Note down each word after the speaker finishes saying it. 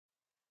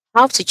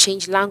How to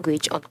change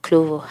language on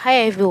Glovo. Hi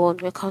everyone,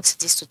 welcome to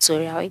this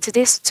tutorial. In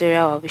today's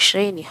tutorial, I'll be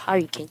showing you how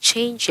you can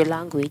change your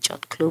language on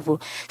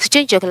Glovo. To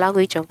change your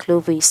language on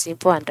Glovo is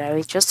simple and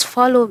direct. Just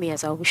follow me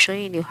as I'll be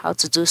showing you how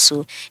to do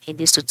so in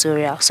this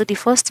tutorial. So the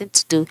first thing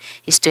to do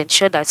is to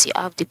ensure that you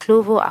have the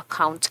Glovo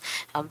account,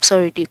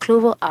 the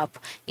Glovo app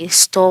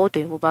installed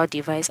on your mobile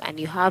device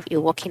and you have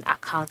a working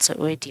account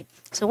already.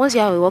 So once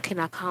you have a working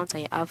account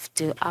and you have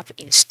the app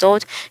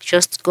installed,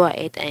 just go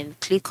ahead and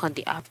click on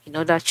the app in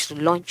order to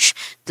launch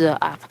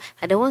the app.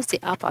 And then once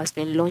the app has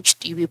been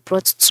launched, you'll be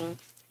brought to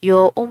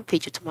your home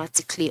page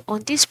automatically.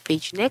 On this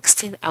page, next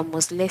thing I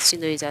must let you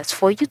know is that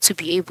for you to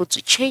be able to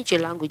change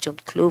your language on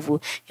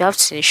Glovo, you have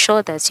to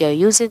ensure that you're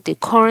using the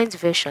current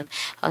version,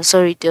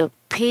 the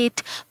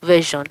paid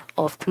version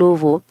of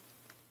Glovo,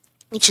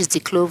 which is the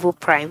Glovo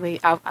Prime, where you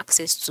have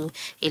access to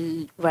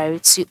a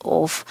variety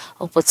of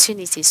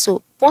opportunities.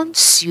 So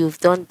once you've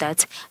done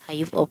that and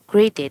you've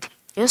upgraded,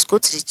 just go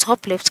to the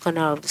top left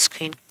corner of the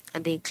screen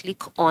and then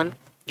click on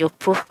your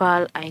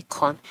profile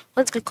icon.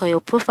 Once you click on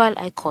your profile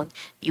icon,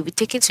 you'll be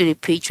taken to the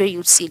page where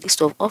you'll see a list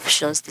of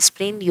options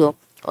displaying your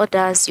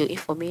orders, your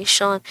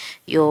information,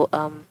 your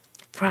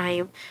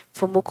Prime,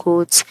 promo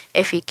codes,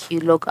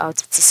 FAQ,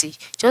 logout, etc.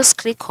 Just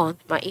click on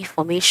my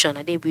information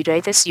and then be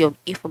directed to your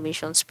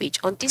informations page.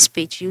 On this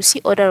page, you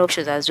see other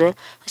options as well,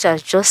 such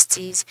as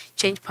justice,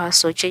 change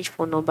password, change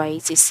phone number,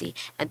 etc.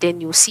 And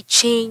then you'll see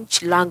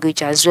change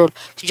language as well.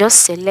 So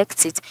just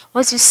select it.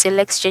 Once you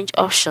select change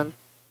option,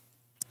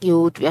 you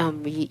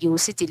will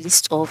see the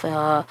list of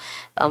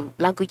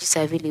languages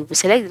available.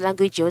 Select the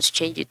language you want to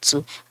change it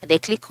to and then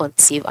click on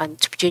save and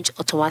to change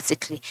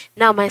automatically.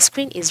 Now my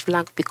screen is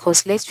blank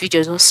because Let's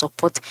Video does not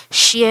support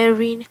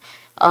sharing.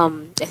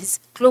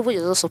 Global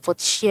does not support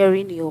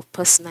sharing your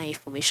personal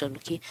information,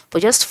 okay?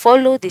 But just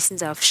follow the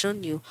things I've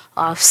shown you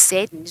or I've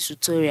said in this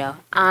tutorial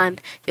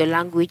and your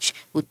language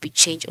would be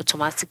changed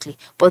automatically.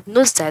 But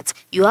note that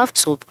you have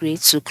to upgrade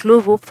to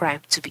Glovo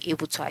Prime to be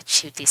able to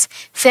achieve this.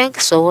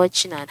 Thanks for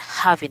watching and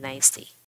have a nice day.